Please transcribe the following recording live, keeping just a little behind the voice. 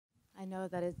I know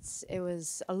that it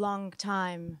was a long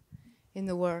time in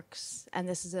the works, and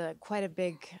this is quite a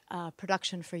big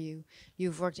production for you.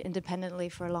 You've worked independently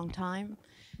for a long time.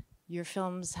 Your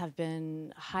films have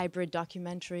been hybrid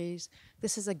documentaries.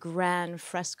 This is a grand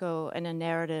fresco and a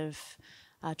narrative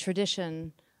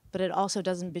tradition, but it also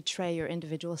doesn't betray your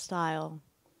individual style.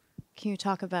 Can you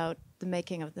talk about the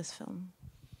making of this film?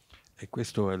 E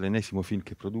questo è l'ennesimo film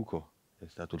che produco, è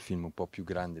stato il film un po' più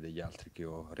grande degli altri che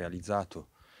ho realizzato.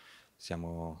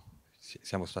 Siamo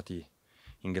stati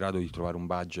in grado di trovare un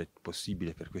budget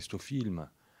possibile per questo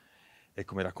film e,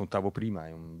 come raccontavo prima,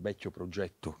 è un vecchio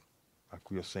progetto a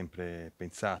cui ho sempre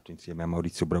pensato insieme a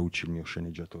Maurizio Braucci, il mio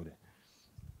sceneggiatore.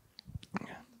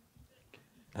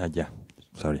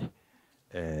 Sorry.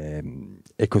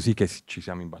 È così che ci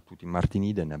siamo imbattuti in Martin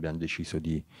Eden e abbiamo deciso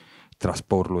di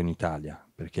trasporlo in Italia,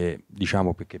 perché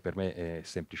per me è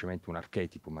semplicemente un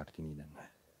archetipo Martin Eden.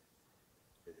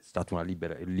 È stata una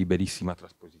liberissima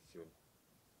trasposizione.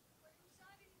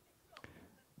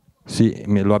 Sì,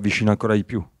 me lo avvicino ancora di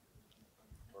più.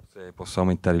 Forse posso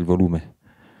aumentare il volume.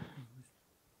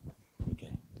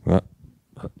 Okay.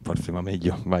 Forse va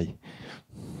meglio, vai.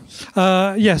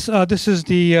 Yes, this is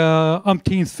the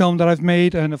umpteenth film that I've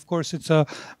made, and of course it's a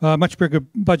much bigger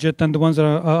budget than the ones that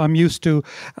I'm used to.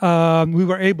 We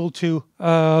were able to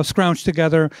scrounge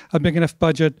together a big enough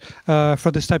budget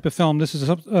for this type of film. This is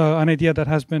an idea that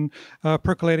has been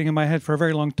percolating in my head for a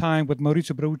very long time with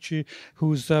Maurizio Braucci,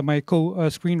 who's my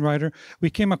co-screenwriter. We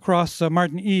came across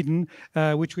Martin Eden,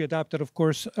 which we adapted, of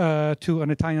course, to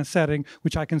an Italian setting,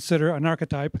 which I consider an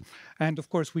archetype. And of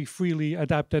course, we freely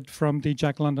adapted from the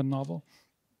Jack London novel.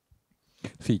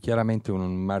 Sì, chiaramente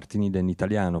un Martin Eden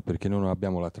italiano, perché noi non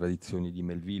abbiamo la tradizione di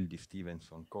Melville, di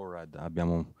Stevenson, Conrad,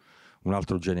 abbiamo un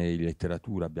altro genere di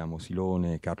letteratura, abbiamo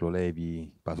Silone, Carlo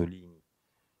Levi, Pasolini.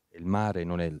 E il mare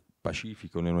non è il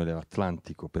Pacifico, non è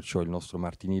l'Atlantico, perciò il nostro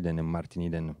Martin Eden è un Martin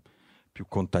Eden più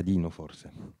contadino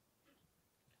forse.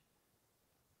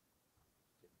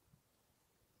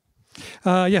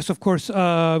 Yes, of course,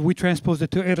 we transposed it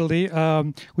to Italy.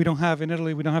 We don't have in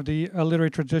Italy, we don't have the literary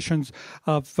traditions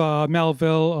of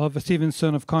Melville, of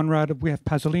Stevenson, of Conrad. We have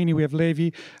Pasolini, we have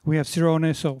Levi, we have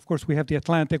Sirone. So, of course, we have the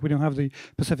Atlantic. We don't have the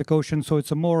Pacific Ocean. So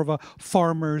it's more of a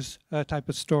farmer's type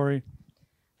of story.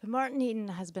 But Martin Eden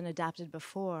has been adapted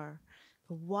before.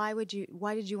 But why did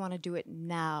you want to do it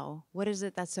now? What is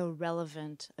it that's so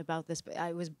relevant about this?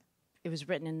 It was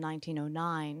written in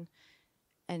 1909,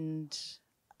 and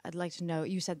I'd like to know,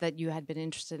 you said that you had been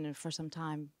interested in it for some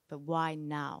time, but why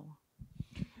now?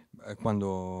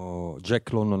 Quando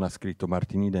Jack London ha scritto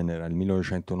Martin Eden era il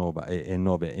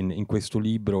 1909 e in questo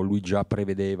libro lui già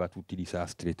prevedeva tutti i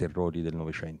disastri e i terrori del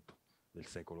Novecento, del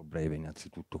secolo breve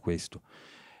innanzitutto questo.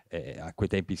 A quei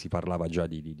tempi si parlava già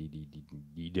di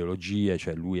ideologie,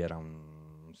 cioè lui era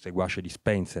un seguace di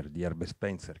Spencer, di Herbert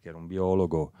Spencer, che era un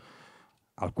biologo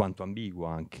alquanto ambiguo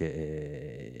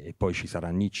anche, e poi ci sarà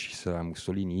Nietzsche, ci sarà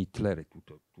Mussolini, Hitler e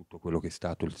tutto quello che è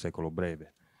stato il secolo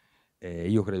breve.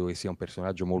 Io credo che sia un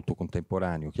personaggio molto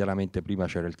contemporaneo. Chiaramente prima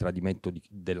c'era il tradimento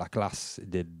della classe,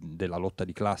 della lotta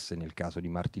di classe nel caso di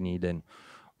Martin Eden,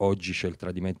 oggi c'è il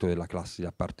tradimento della classe di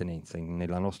appartenenza.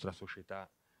 Nella nostra società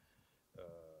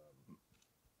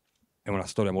è una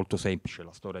storia molto semplice,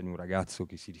 la storia di un ragazzo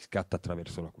che si riscatta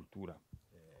attraverso la cultura,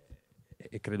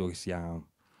 e credo che sia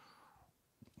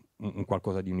un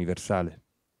qualcosa di universale.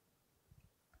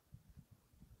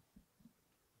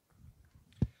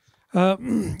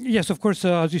 Yes, of course,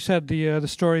 as you said, the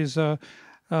story is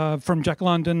from Jack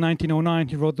London, 1909.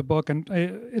 He wrote the book, and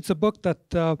it's a book that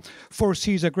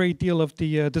foresees a great deal of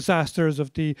the disasters,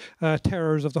 of the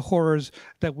terrors, of the horrors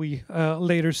that we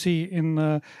later see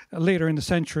later in the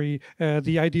century.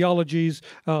 The ideologies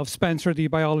of Spencer, the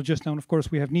biologist, and of course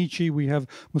we have Nietzsche, we have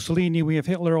Mussolini, we have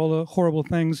Hitler, all the horrible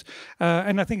things.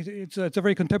 And I think it's a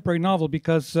very contemporary novel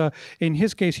because in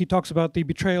his case he talks about the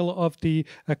betrayal of the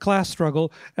class struggle,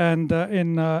 and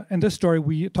in this story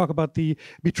we talk about the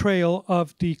betrayal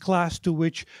of the class to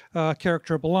which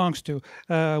character belongs to.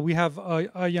 We have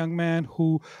a young man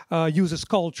who uses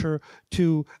culture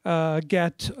to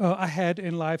get ahead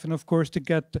in life, and of course to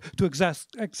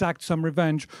exact some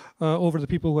revenge over the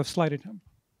people who have slighted him.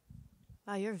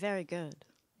 Wow, you're very good.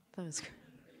 That was good.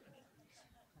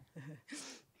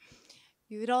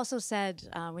 You had also said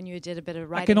when you did a bit of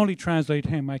writing. I can only translate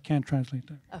him. I can't translate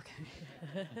that. Okay.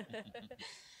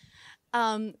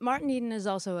 Martin Eden is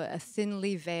also a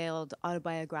thinly veiled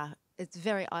autobiography. It's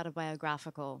very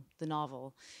autobiographical, the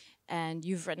novel. And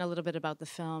you've written a little bit about the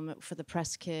film for the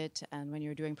press kit and when you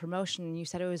were doing promotion, and you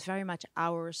said it was very much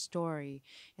our story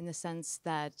in the sense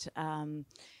that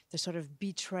the sort of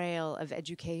betrayal of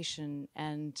education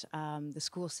and the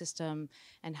school system,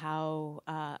 and how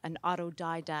an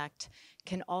autodidact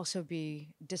can also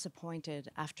be disappointed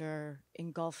after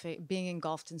being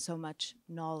engulfed in so much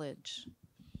knowledge.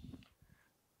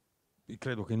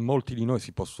 Credo che molti di noi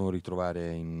si possono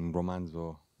ritrovare in un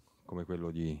romanzo come quello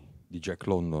di Jack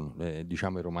London,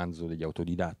 diciamo il romanzo degli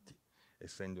autodidatti,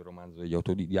 essendo il romanzo degli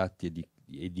autodidatti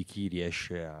e di chi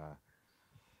riesce a,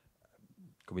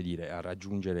 come dire, a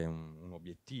raggiungere un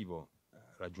obiettivo,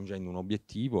 raggiungendo un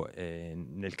obiettivo. E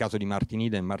nel caso di Martin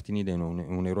Eden è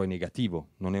un eroe negativo,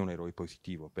 non è un eroe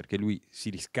positivo, perché lui si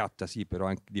riscatta, sì, però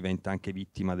diventa anche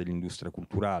vittima dell'industria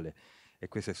culturale, e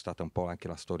questa è stata un po' anche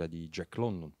la storia di Jack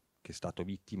London, che è stato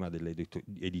vittima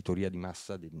dell'editoria di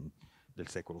massa del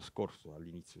secolo scorso,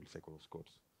 all'inizio del secolo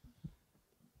scorso.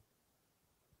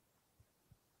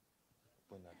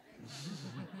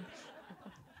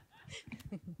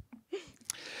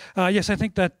 Yes, I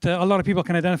think that a lot of people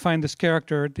can identify in this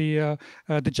character, the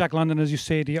Jack London, as you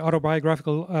say, the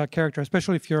autobiographical character,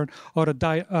 especially if you're an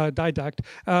autodidact,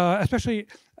 especially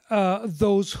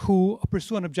those who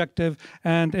pursue an objective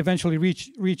and eventually reach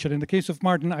it. In the case of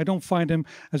Martin, I don't find him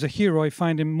as a hero. I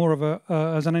find him more of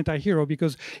as an anti-hero,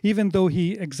 because even though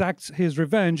he exacts his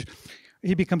revenge,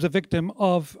 he becomes a victim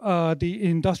of the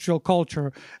industrial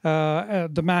culture,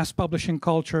 the mass publishing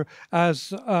culture,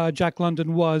 as Jack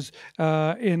London was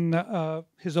in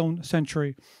his own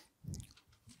century.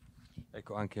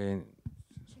 Ecco, anche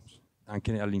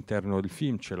all'interno del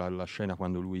film c'è la scena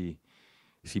quando lui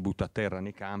si butta a terra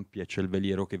nei campi e c'è il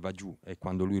veliero che va giù, e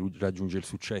quando lui raggiunge il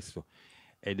successo.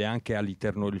 Ed è anche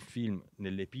all'interno del film,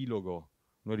 nell'epilogo,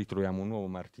 noi ritroviamo un nuovo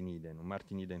Martin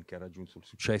Eden che ha raggiunto il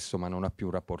successo ma non ha più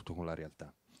un rapporto con la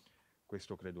realtà.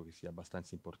 Questo credo che sia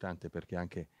abbastanza importante, perché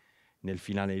anche nel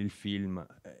finale del film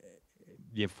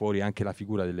viene fuori anche la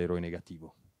figura dell'eroe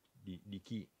negativo, di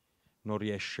chi non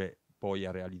riesce poi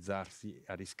a realizzarsi,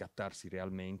 a riscattarsi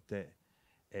realmente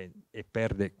e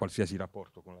perde qualsiasi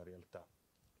rapporto con la realtà.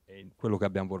 E quello che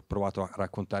abbiamo provato a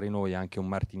raccontare noi è anche un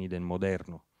Martin Eden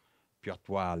moderno, più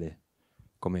attuale,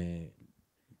 come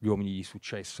gli uomini di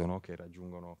successo, no? Che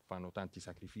fanno tanti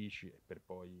sacrifici per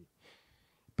poi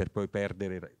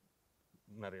perdere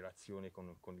una relazione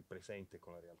con il presente e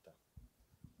con la realtà.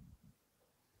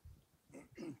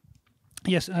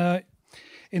 Yes,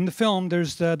 in the film,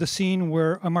 there's the scene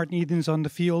where Martin Eden's on the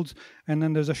fields, and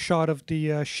then there's a shot of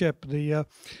the ship, the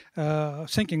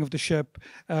sinking of the ship,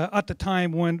 at the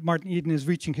time when Martin Eden is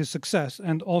reaching his success,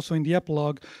 and also in the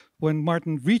epilogue, when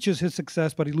Martin reaches his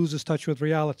success, but he loses touch with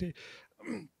reality.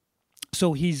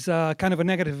 So he's kind of a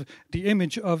negative. The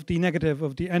image of the negative,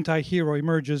 of the anti-hero,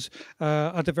 emerges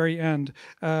at the very end.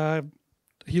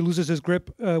 He loses his grip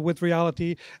with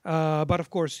reality, but of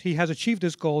course he has achieved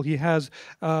his goal. He has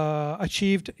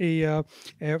achieved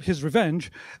his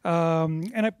revenge,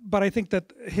 but I think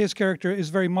that his character is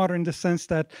very modern in the sense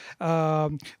that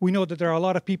we know that there are a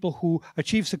lot of people who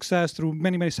achieve success through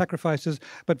many, many sacrifices,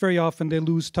 but very often they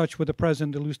lose touch with the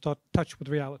present, they lose touch with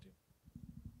reality.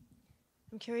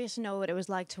 I'm curious to know what it was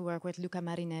like to work with Luca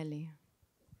Marinelli,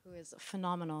 who is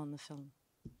phenomenal in the film.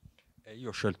 Io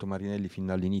ho scelto Marinelli fin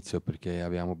dall'inizio perché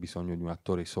avevamo bisogno di un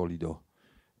attore solido,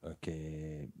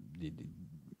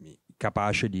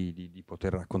 capace di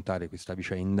poter raccontare questa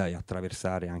vicenda e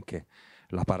attraversare anche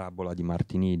la parabola di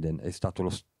Martin Eden. È stato lo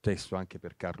stesso anche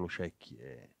per Carlo Cecchi,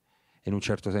 e in un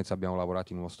certo senso abbiamo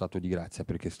lavorato in uno stato di grazia,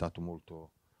 perché è stato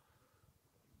molto,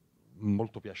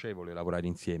 molto piacevole lavorare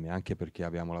insieme, anche perché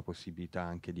abbiamo la possibilità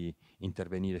anche di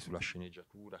intervenire sulla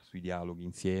sceneggiatura, sui dialoghi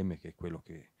insieme, che è quello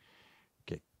che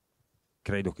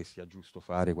credo che sia giusto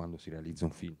fare quando si realizza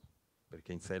un film,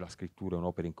 perché in sé la scrittura è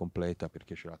un'opera incompleta,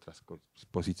 perché c'è la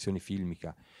trasposizione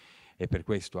filmica, e per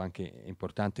questo anche è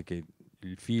importante che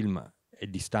il film è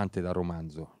distante dal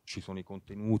romanzo. Ci sono i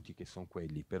contenuti che sono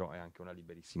quelli, però è anche una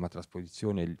liberissima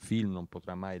trasposizione. Il film non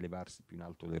potrà mai elevarsi più in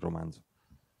alto del romanzo.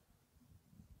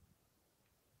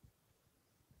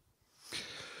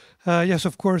 Yes,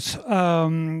 of course.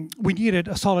 We needed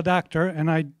a solid actor,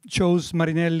 and I chose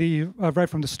Marinelli right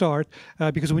from the start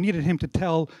because we needed him to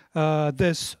tell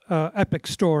this epic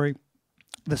story,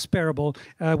 this parable,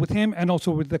 with him and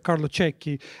also with the Carlo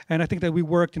Cecchi. And I think that we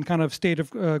worked in kind of state of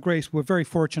grace. We're very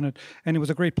fortunate, and it was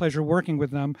a great pleasure working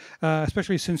with them,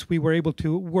 especially since we were able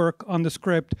to work on the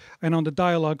script and on the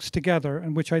dialogues together,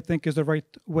 and which I think is the right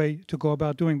way to go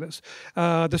about doing this.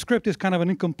 The script is kind of an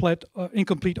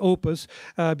incomplete opus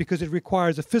because it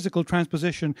requires a physical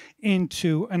transposition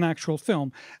into an actual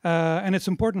film. And it's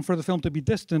important for the film to be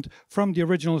distant from the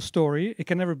original story. It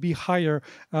can never be higher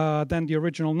than the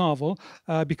original novel.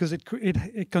 because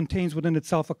it contains within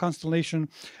itself a constellation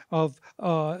of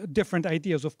different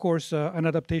ideas. Of course, an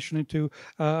adaptation into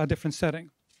a different setting.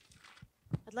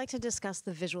 I'd like to discuss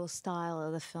the visual style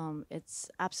of the film. It's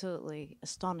absolutely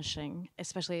astonishing,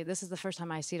 especially this is the first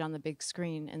time I see it on the big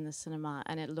screen in the cinema,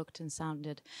 and it looked and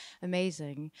sounded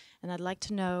amazing. And I'd like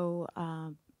to know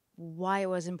why it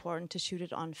was important to shoot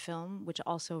it on film, which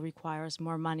also requires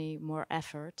more money, more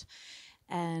effort,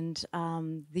 and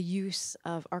the use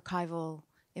of archival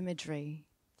imagery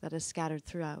that is scattered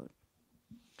throughout.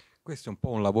 Questo è un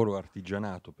po' un lavoro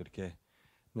artigianato, perché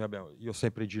io ho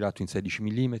sempre girato in 16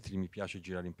 mm, mi piace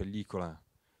girare in pellicola,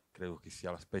 credo che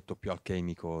sia l'aspetto più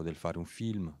alchemico del fare un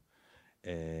film.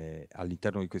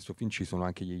 All'interno di questo film ci sono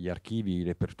anche gli archivi, i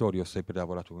repertori, ho sempre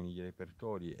lavorato con i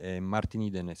repertori, e Martin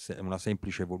Eden è una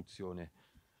semplice evoluzione,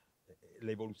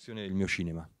 l'evoluzione del mio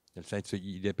cinema, nel senso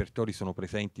i repertori sono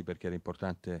presenti perché era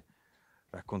importante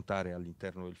raccontare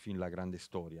all'interno del film la grande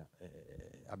storia.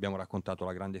 Abbiamo raccontato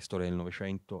la grande storia del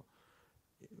Novecento,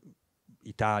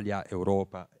 Italia,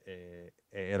 Europa,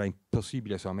 era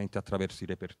impossibile solamente attraverso i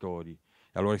repertori,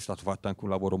 e allora è stato fatto anche un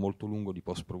lavoro molto lungo di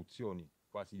post-produzioni,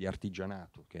 quasi di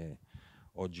artigianato, che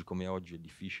oggi come oggi è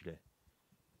difficile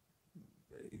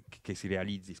che si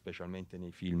realizzi, specialmente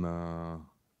nei film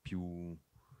più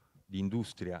di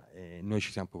industria. Noi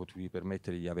ci siamo potuti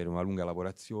permettere di avere una lunga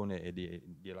lavorazione e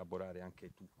di elaborare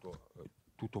anche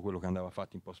tutto quello che andava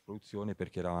fatto in post-produzione,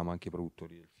 perché eravamo anche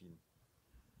produttori del film.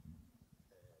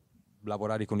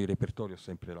 Lavorare con i repertori, ho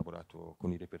sempre lavorato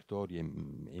con i repertori e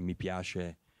mi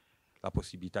piace la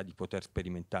possibilità di poter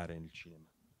sperimentare nel cinema.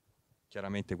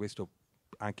 Chiaramente questo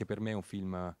anche per me è un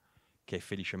film che è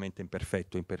felicemente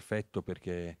imperfetto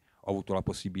perché ho avuto la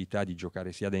possibilità di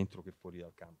giocare sia dentro che fuori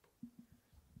dal campo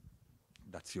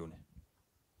d'azione.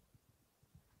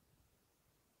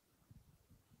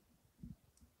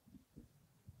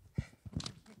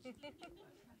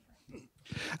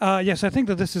 Yes, I think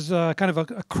that this is kind of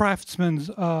a craftsman's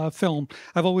film.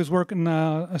 I've always worked in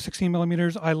 16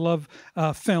 millimeters. I love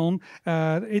film.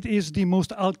 It is the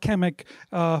most alchemic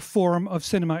form of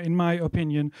cinema, in my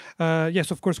opinion.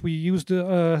 Yes, of course, we used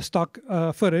stock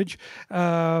footage,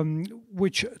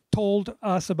 which told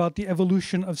us about the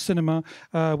evolution of cinema.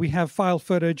 We have file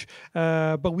footage,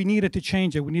 but we needed to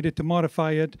change it. We needed to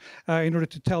modify it in order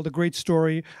to tell the great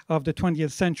story of the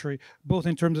 20th century, both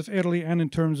in terms of Italy and in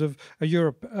terms of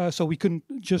Europe. So we couldn't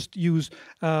just use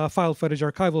file footage,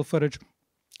 archival footage.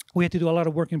 We had to do a lot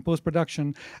of work in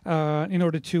post-production in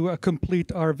order to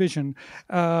complete our vision.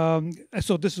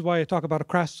 So this is why I talk about a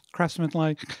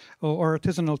craftsman-like or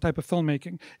artisanal type of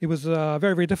filmmaking. It was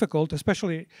very, very difficult,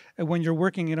 especially when you're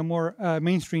working in a more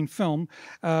mainstream film.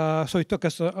 So it took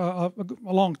us a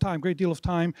long time, great deal of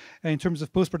time in terms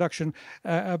of post-production.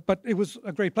 But it was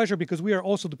a great pleasure because we are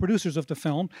also the producers of the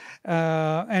film,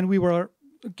 and we were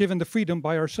given the freedom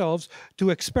by ourselves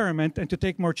to experiment and to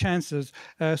take more chances.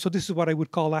 So this is what I would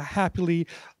call a happily,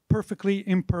 perfectly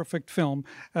imperfect film.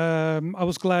 I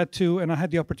was glad to, and I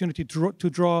had the opportunity to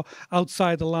draw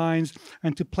outside the lines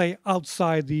and to play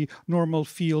outside the normal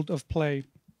field of play.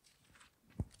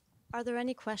 Are there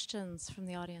any questions from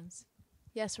the audience?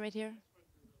 Yes, right here.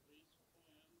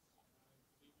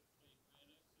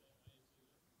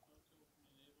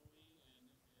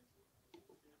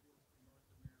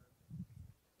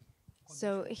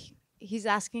 So he's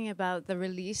asking about the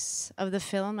release of the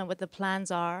film and what the plans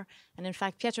are. And in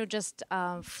fact, Pietro just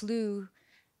flew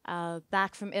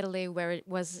back from Italy where it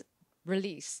was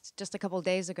released just a couple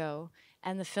days ago.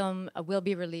 And the film will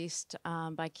be released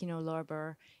by Kino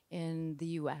Lorber in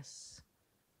the US.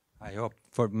 I hope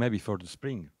maybe for the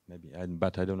spring,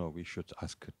 but I don't know. We should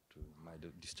ask to my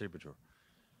distributor.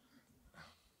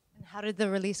 And how did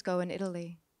the release go in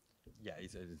Italy? Yeah,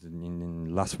 it's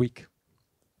in last week.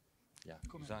 Yeah,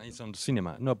 it's on the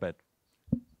cinema. Not bad.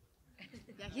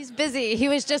 Yeah, he's busy. He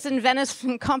was just in Venice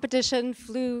competition,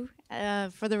 flew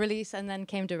for the release, and then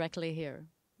came directly here.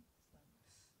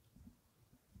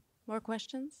 More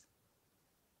questions?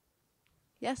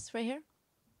 Yes, right here.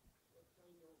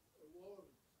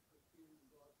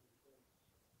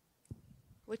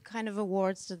 What kind of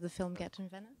awards did the film get in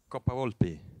Venice? Coppa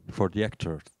Volpi for the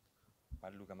actor, by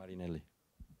Luca Marinelli,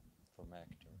 for my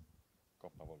actor.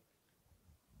 Coppa Volpi.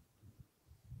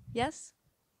 Yes?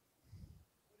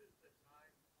 What is the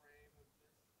time frame of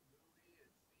this movie?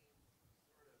 It seems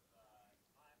sort of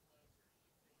timeless or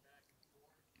shifting back and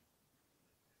forth. Is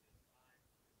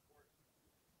time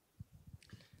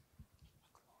important? La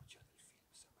cronologia del film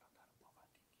sembra andare un po'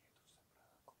 avanti e indietro,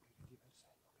 sembra coprire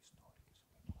diverse epoche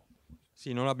storiche.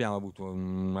 Sì, non abbiamo avuto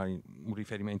un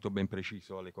riferimento ben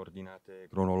preciso alle coordinate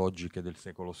cronologiche del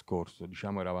secolo scorso.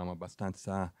 Diciamo eravamo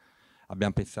abbastanza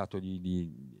abbiamo pensato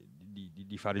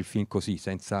di fare il film così,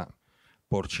 senza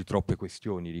porci troppe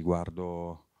questioni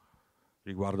riguardo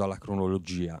alla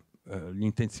cronologia.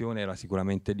 L'intenzione era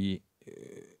sicuramente di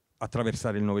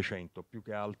attraversare il Novecento, più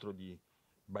che altro di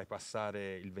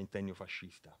bypassare il ventennio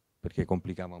fascista, perché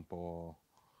complicava un po'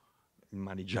 il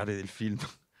maneggiare del film.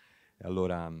 E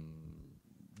allora,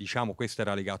 diciamo, questo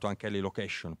era legato anche alle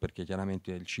location, perché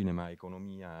chiaramente il cinema è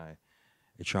economia e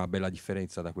c'è una bella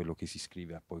differenza da quello che si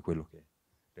scrive a poi quello che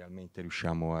realmente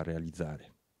riusciamo a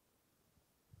realizzare.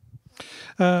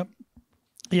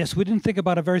 Yes, we didn't think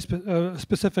about a very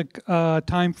specific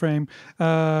time frame.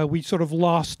 We sort of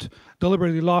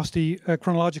deliberately lost the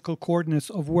chronological coordinates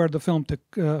of where the film took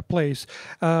place.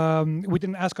 We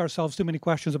didn't ask ourselves too many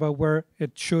questions about where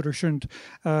it should or shouldn't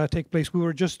take place. We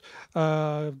were just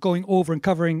going over and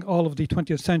covering all of the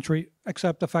 20th century,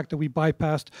 except the fact that we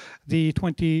bypassed the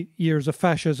 20 years of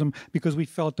fascism because we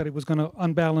felt that it was going to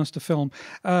unbalance the film.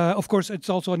 Of course, it's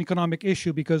also an economic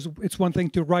issue because it's one thing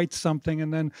to write something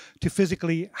and then to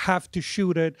physically have to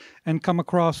shoot it and come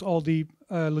across all the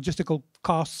logistical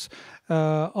costs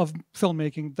of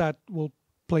filmmaking that will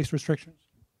place restrictions.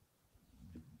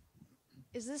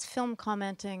 Is this film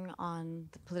commenting on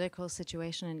the political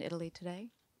situation in Italy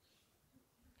today?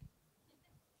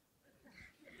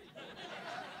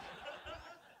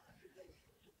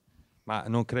 Ma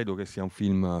non credo che sia un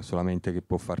film solamente che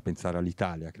può far pensare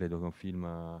all'Italia, credo che è un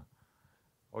film...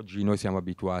 Oggi noi siamo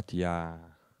abituati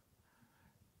a...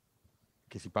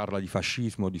 che si parla di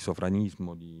fascismo, di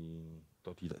sovranismo, di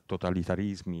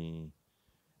totalitarismi.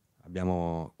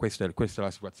 Questa è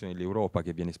la situazione dell'Europa,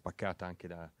 che viene spaccata anche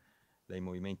dai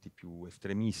movimenti più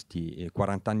estremisti, e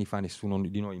 40 anni fa nessuno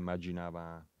di noi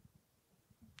immaginava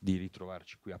di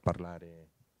ritrovarci qui a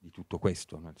parlare di tutto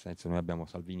questo, nel senso, noi abbiamo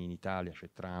Salvini in Italia,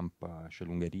 c'è Trump, c'è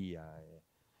l'Ungheria,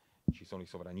 ci sono i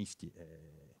sovranisti,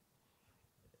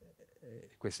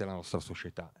 questa è la nostra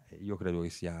società. Io credo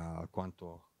che sia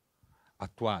alquanto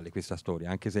attuale questa storia,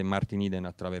 anche se Martin Eden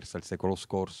attraversa il secolo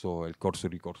scorso e il corso e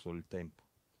il ricorso del tempo.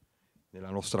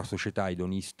 Nella nostra società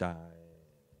edonista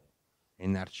e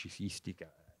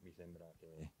narcisistica, mi sembra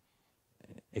che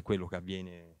è quello che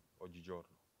avviene oggigiorno.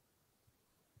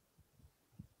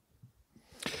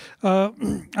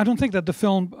 I don't think that the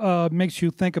film makes you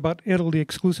think about Italy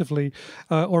exclusively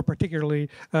or particularly.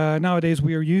 Nowadays,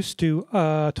 we are used to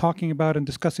talking about and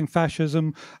discussing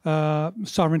fascism,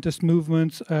 sovereigntist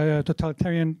movements,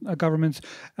 totalitarian governments,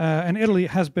 and Italy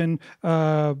has been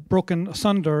broken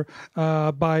asunder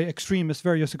by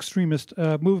various extremist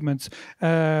movements.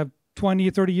 20,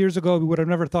 30 years ago, we would have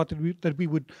never thought that we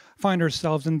would find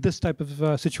ourselves in this type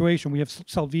of situation. We have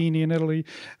Salvini in Italy,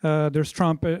 there's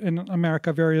Trump in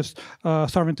America, various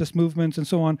sovereigntist movements and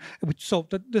so on. So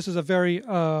this is a very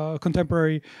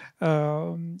contemporary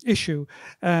issue.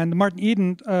 And Martin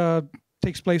Eden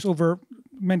takes place over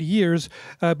many years,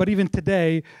 but even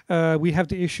today, we have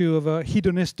the issue of a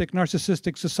hedonistic,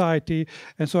 narcissistic society.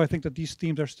 And so I think that these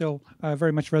themes are still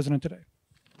very much resonant today.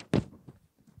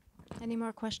 Any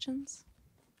more questions?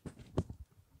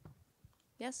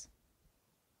 Yes?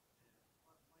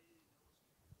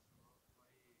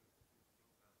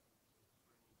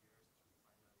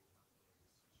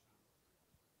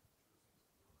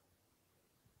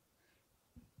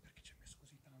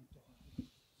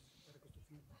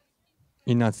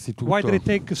 Innanzitutto, why did it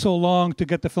take so long to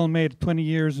get the film made? 20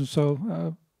 years or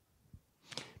so?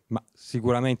 Ma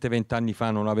sicuramente 20 anni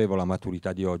fa non avevo la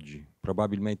maturità di oggi,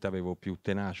 probabilmente avevo più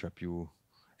tenacia, più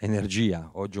energia,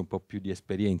 oggi un po' più di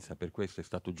esperienza, per questo è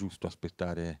stato giusto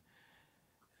aspettare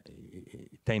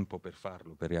tempo per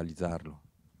farlo, per realizzarlo.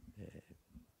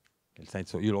 Nel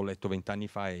senso, io l'ho letto 20 anni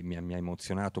fa e mi ha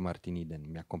emozionato Martin Eden,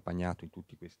 mi ha accompagnato in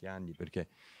tutti questi anni, perché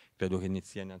credo che ne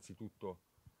sia innanzitutto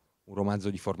un romanzo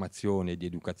di formazione e di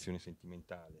educazione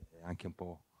sentimentale, è anche un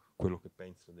po' quello che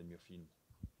penso del mio film.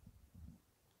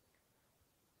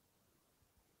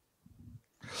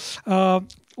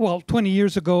 Well, 20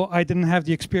 years ago, I didn't have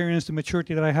the experience, the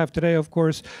maturity that I have today, of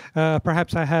course.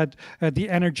 Perhaps I had the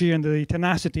energy and the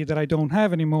tenacity that I don't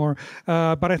have anymore.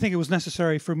 But I think it was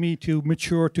necessary for me to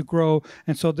mature, to grow.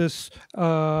 And so this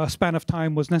span of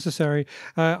time was necessary.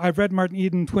 I read Martin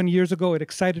Eden 20 years ago. It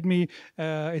excited me.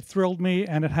 It thrilled me.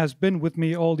 And it has been with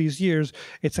me all these years.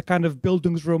 It's a kind of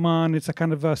Bildungsroman. It's a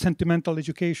kind of sentimental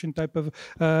education type of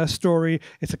story.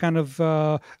 It's a kind of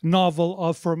novel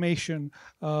of formation,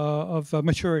 of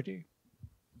maturity.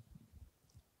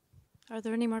 Are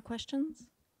there any more questions?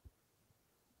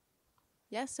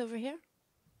 Yes, over here.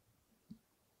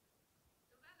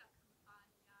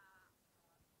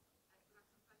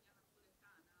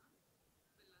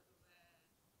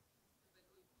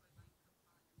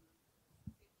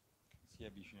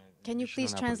 Can you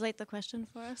please translate the question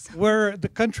for us? Where the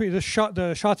country, the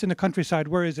shots in the countryside,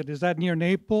 where is it? Is that near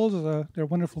Naples? They're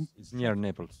wonderful. It's near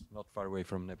Naples, not far away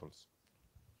from Naples.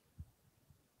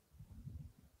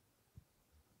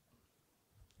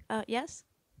 Yes?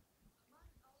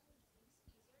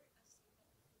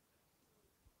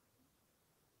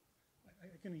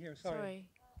 I can hear, sorry.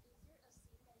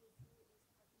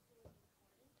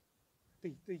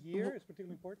 The year is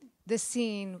particularly important? The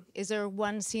scene, is there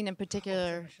one scene in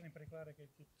particular?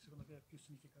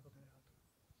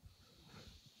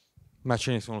 Ma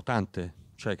ce ne sono tante,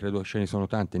 cioè credo ce ne sono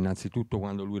tante, innanzitutto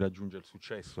quando lui raggiunge il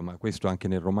successo, ma questo anche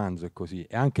nel romanzo è così.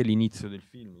 E anche l'inizio del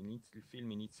film, il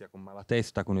film inizia con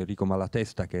Malatesta, con Enrico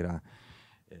Malatesta, che era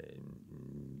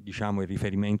diciamo il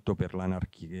riferimento per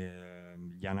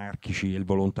gli anarchici e il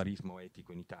volontarismo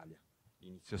etico in Italia.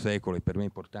 Inizio secolo, e per me è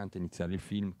importante iniziare il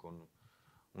film con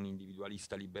un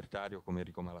individualista libertario come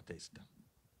Enrico Malatesta,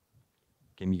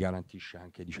 che mi garantisce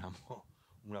anche, diciamo,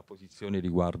 una posizione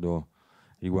riguardo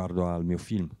al mio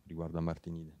film, riguardo a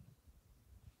Martinide.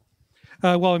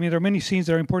 Well, I mean, there are many scenes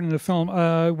that are important in the film.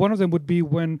 One of them would be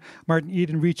when Martin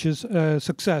Eden reaches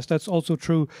success. That's also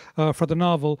true for the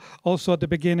novel. Also, at the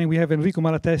beginning, we have Enrico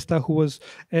Malatesta, who was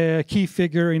a key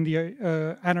figure in the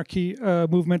anarchy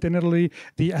movement in Italy,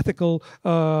 the ethical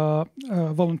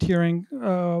volunteering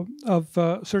of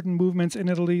certain movements in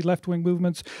Italy, left-wing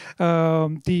movements,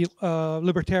 the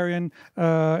libertarian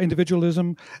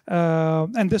individualism.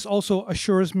 And this also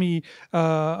assures me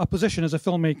a position as a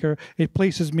filmmaker. It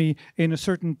places me in a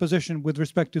certain position with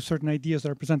respect to certain ideas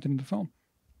that are presented in the film.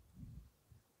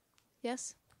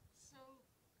 Yes? So,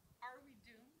 are we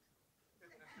doomed?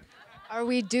 Are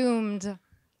we doomed?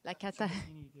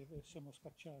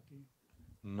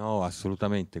 No,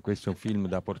 assolutamente. Questo è un film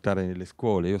da portare nelle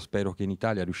scuole. Io spero che in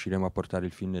Italia riusciremo a portare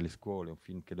il film nelle scuole. È un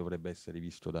film che dovrebbe essere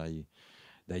visto dai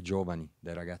giovani,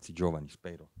 dai ragazzi giovani.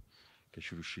 Spero che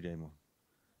ci riusciremo.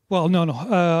 Well, no,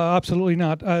 absolutely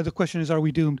not. The question is, are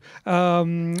we doomed?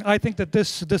 I think that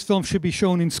this film should be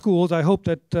shown in schools. I hope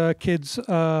that kids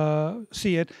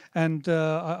see it, and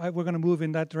we're going to move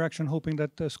in that direction, hoping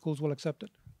that schools will accept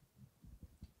it.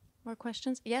 More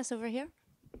questions? Yes, over here.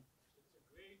 It's a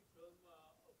great film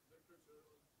of literature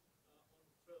on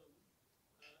film,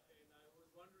 and I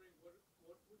was wondering what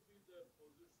would be the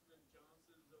position and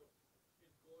chances of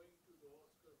it going to the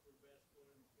Oscar for Best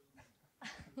Foreign Film?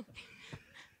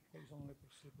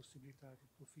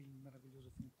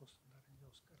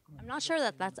 I'm not sure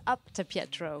that that's up to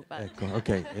Pietro, but Ecco,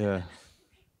 ok.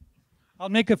 I'll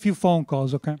make a few phone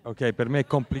calls, okay? Ok, per me è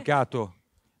complicato.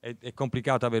 È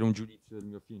complicato avere un giudizio del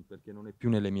mio film perché non è più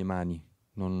nelle mie mani,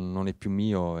 non è più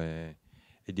mio e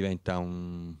diventa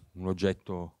un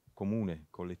oggetto comune,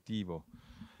 collettivo.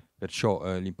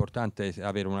 Perciò l'importante è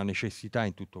avere una necessità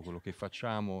in tutto quello che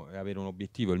facciamo e avere un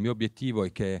obiettivo. Il mio obiettivo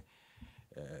è che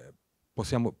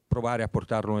possiamo provare a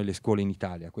portarlo nelle scuole in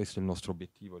Italia. Questo è il nostro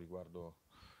obiettivo riguardo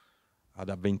ad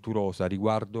Avventurosa,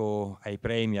 riguardo ai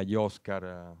premi, agli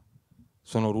Oscar.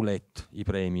 Sono roulette i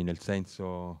premi, nel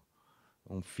senso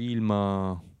un film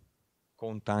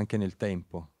conta anche nel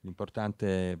tempo.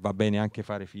 L'importante, va bene anche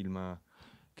fare film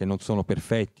che non sono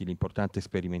perfetti, l'importante è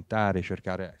sperimentare,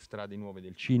 cercare strade nuove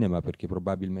del cinema, perché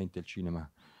probabilmente il cinema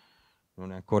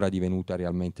non è ancora divenuta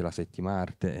realmente la settima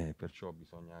arte, e perciò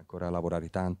bisogna ancora lavorare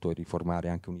tanto e riformare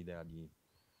anche un'idea di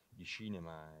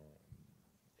cinema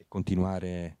e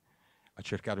continuare a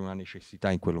cercare una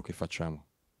necessità in quello che facciamo.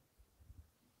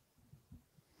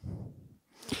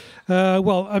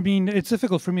 Well, I mean, it's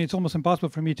difficult for me. It's almost impossible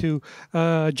for me to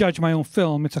judge my own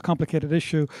film. It's a complicated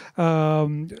issue.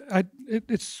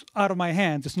 It's out of my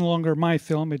hands. It's no longer my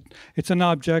film. It's an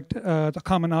object, a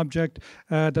common object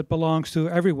that belongs to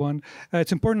everyone.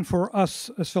 It's important for us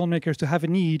as filmmakers to have a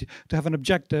need, to have an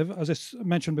objective. As I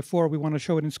mentioned before, we want to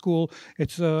show it in school.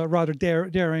 It's a rather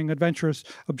daring, adventurous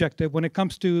objective. When it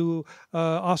comes to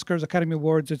Oscars, Academy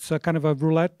Awards, it's a kind of a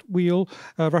roulette wheel,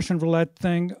 a Russian roulette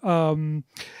thing.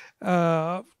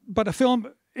 But a film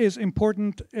is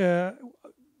important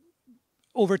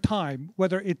over time,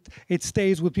 whether it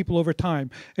stays with people over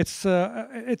time. It's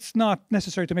not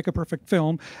necessary to make a perfect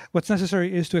film. What's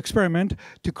necessary is to experiment,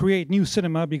 to create new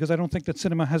cinema, because I don't think that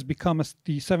cinema has become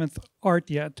the seventh art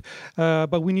yet.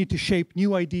 But we need to shape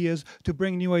new ideas, to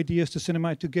bring new ideas to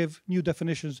cinema, to give new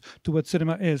definitions to what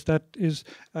cinema is. That is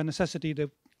a necessity that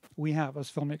we have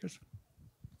as filmmakers.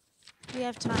 we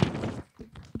have time.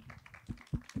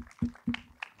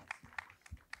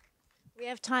 We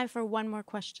have time for one more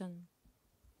question.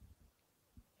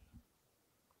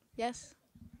 Yes?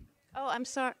 Oh, I'm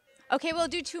sorry. Okay, we'll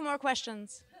do two more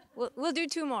questions. We'll do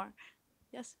two more.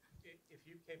 Yes? If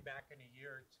you came back in a year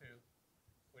or two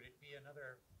would it be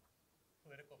another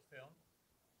political film?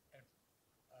 And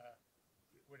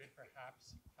would it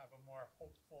perhaps have a more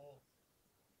hopeful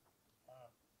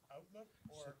outlook?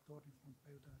 Or torni fra un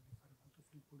paio d'anni a fare un altro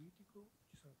film politico,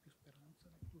 ci sarà più speranza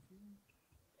nel tuo film?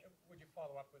 would you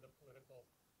follow up with a political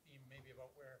theme, maybe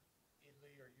about where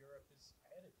Italy or Europe is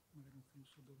headed? Magari un film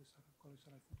su quale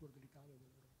sarà il futuro dell'Italia o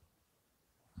dell'Europa.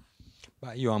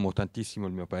 Ma io amo tantissimo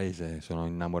il mio paese, sono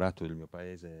innamorato del mio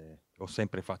paese, ho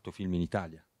sempre fatto film in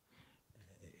Italia.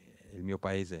 Il mio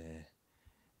paese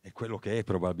è quello che è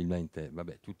probabilmente,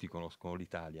 vabbè, tutti conoscono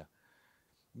l'Italia,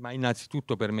 ma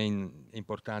innanzitutto per me è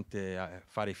importante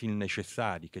fare film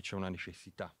necessari, che c'è una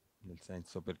necessità, nel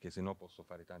senso perché sennò posso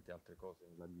fare tante altre cose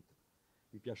nella vita.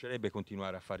 Mi piacerebbe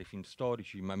continuare a fare film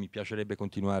storici, ma mi piacerebbe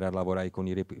continuare a lavorare con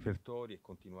i repertori e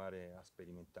continuare a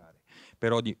sperimentare.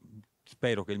 Però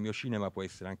spero che il mio cinema può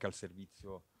essere anche al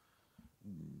servizio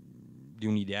di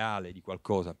un ideale, di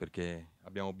qualcosa, perché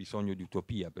abbiamo bisogno di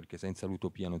utopia, perché senza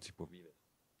l'utopia non si può vivere.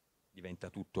 Diventa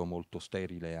tutto molto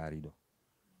sterile e arido.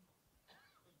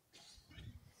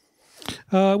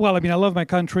 Well, I mean, I love my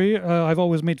country. I've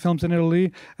always made films in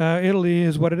Italy. Italy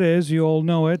is what it is. You all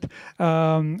know it.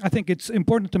 I think it's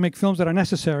important to make films that are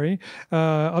necessary.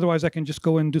 Otherwise, I can just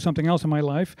go and do something else in my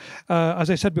life. As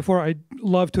I said before, I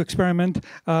love to experiment.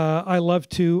 I love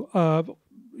to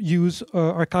use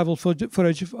archival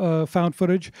footage, found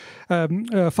footage,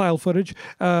 file footage.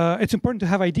 It's important to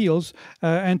have ideals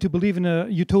and to believe in a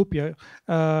utopia.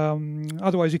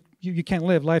 Otherwise, you can't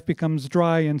live. Life becomes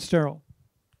dry and sterile.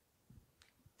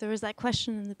 There was that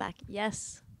question in the back.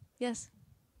 Yes. Yes.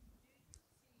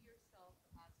 See yourself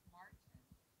as Martin,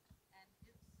 and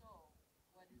if so,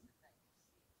 what is it that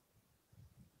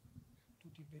you see?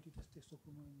 Tu ti vedi te stesso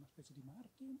come una specie di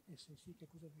Martin, e se sì, che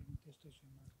cosa vedi in te stesso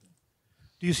in Martin?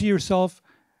 Do you see yourself,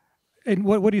 and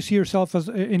what do you see yourself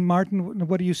as in Martin?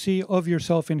 What do you see of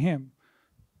yourself in him?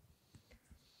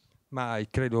 Ma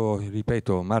credo,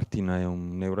 ripeto, Martin è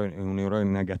un eroe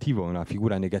negativo, una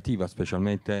figura negativa,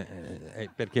 specialmente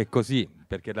perché è così,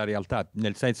 perché la realtà,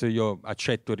 nel senso io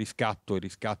accetto il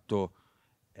riscatto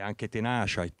è anche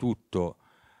tenacia, è tutto.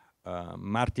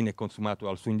 Martin è consumato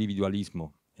dal suo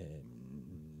individualismo e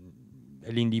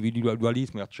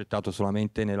l'individualismo è accettato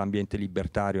solamente nell'ambiente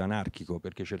libertario anarchico,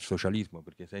 perché c'è il socialismo,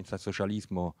 perché senza il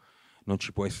socialismo non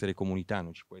ci può essere comunità,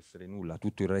 non ci può essere nulla,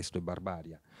 tutto il resto è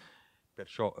barbaria.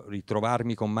 Perciò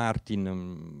ritrovarmi con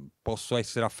Martin, posso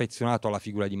essere affezionato alla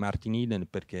figura di Martin Eden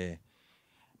perché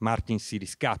Martin si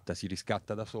riscatta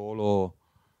da solo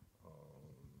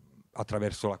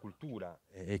attraverso la cultura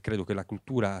e credo che la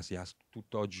cultura sia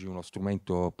tutt'oggi uno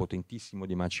strumento potentissimo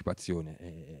di emancipazione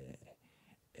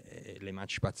e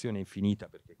l'emancipazione è infinita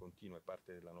perché continua, è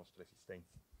parte della nostra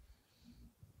esistenza.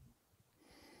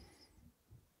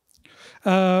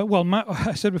 Well,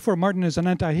 I said before, Martin is an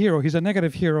anti-hero. He's a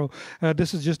negative hero.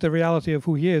 This is just the reality of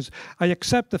who he is. I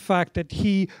accept the fact that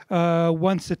he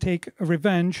wants to take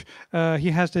revenge.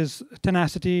 He has his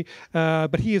tenacity,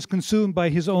 but he is consumed by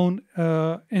his own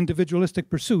individualistic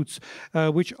pursuits,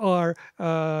 which are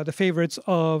the favorites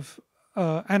of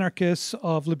anarchists,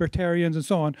 of libertarians, and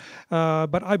so on.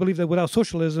 But I believe that without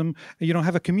socialism, you don't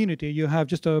have a community. You have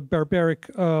just a barbaric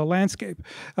landscape.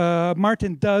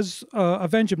 Martin does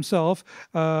avenge himself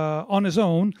on his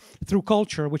own through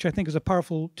culture, which I think is a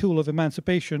powerful tool of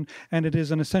emancipation, and it is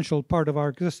an essential part of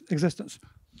our existence.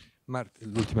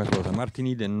 L'ultima cosa, Martin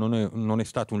Eden non è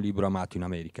stato un libro amato in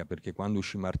America, perché quando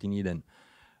uscì Martin Eden,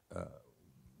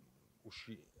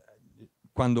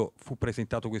 quando fu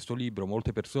presentato questo libro,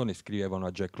 molte persone scrivevano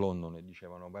a Jack London e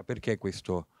dicevano: ma perché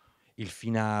il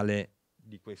finale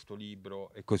di questo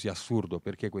libro è così assurdo?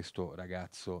 Perché questo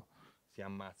ragazzo si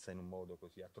ammazza in un modo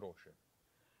così atroce?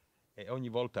 E ogni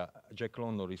volta Jack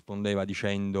London rispondeva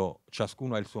dicendo: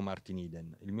 ciascuno ha il suo Martin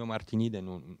Eden. Il mio Martin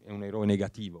Eden è un eroe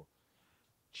negativo.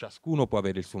 Ciascuno può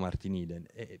avere il suo Martin Eden.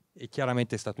 E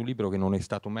chiaramente è stato un libro che non è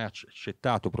stato mai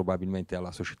accettato probabilmente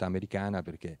dalla società americana,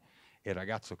 perché è il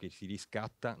ragazzo che si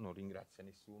riscatta, non ringrazia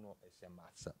nessuno e si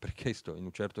ammazza. Per questo, in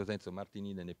un certo senso, Martin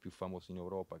Eden è più famoso in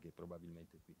Europa che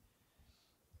probabilmente qui.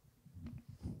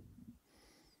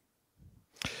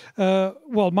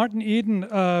 Well, Martin Eden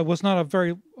was not a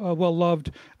very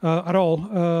well-loved at all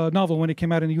novel when it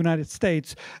came out in the United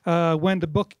States. When the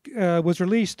book was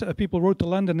released, people wrote to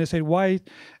London. They said, why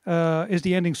is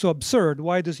the ending so absurd?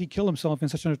 Why does he kill himself in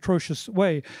such an atrocious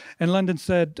way? And London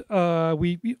said,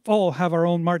 we all have our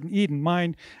own Martin Eden.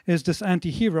 Mine is this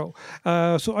anti-hero.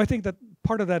 So I think that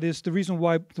part of that is the reason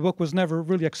why the book was never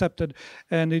really accepted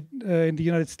and in the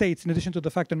United States, in addition to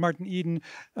the fact that Martin Eden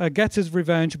gets his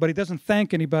revenge, but he doesn't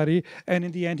thank anybody, and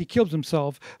in the end he kills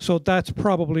himself. So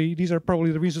these are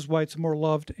probably the reasons why it's more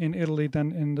loved in Italy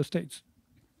than in the States.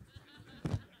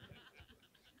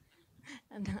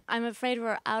 And I'm afraid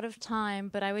we're out of time,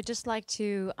 but I would just like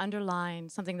to underline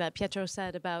something that Pietro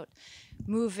said about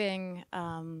moving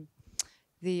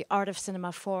the art of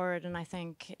cinema forward. And I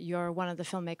think you're one of the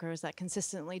filmmakers that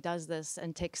consistently does this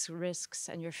and takes risks,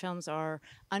 and your films are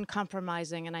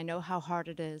uncompromising, and I know how hard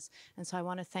it is. And so I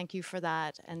want to thank you for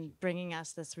that and bringing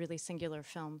us this really singular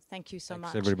film. Thank you so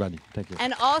much. Thanks, everybody. Thank you.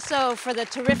 And also for the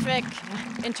terrific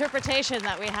interpretation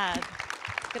that we had.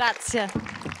 Grazie.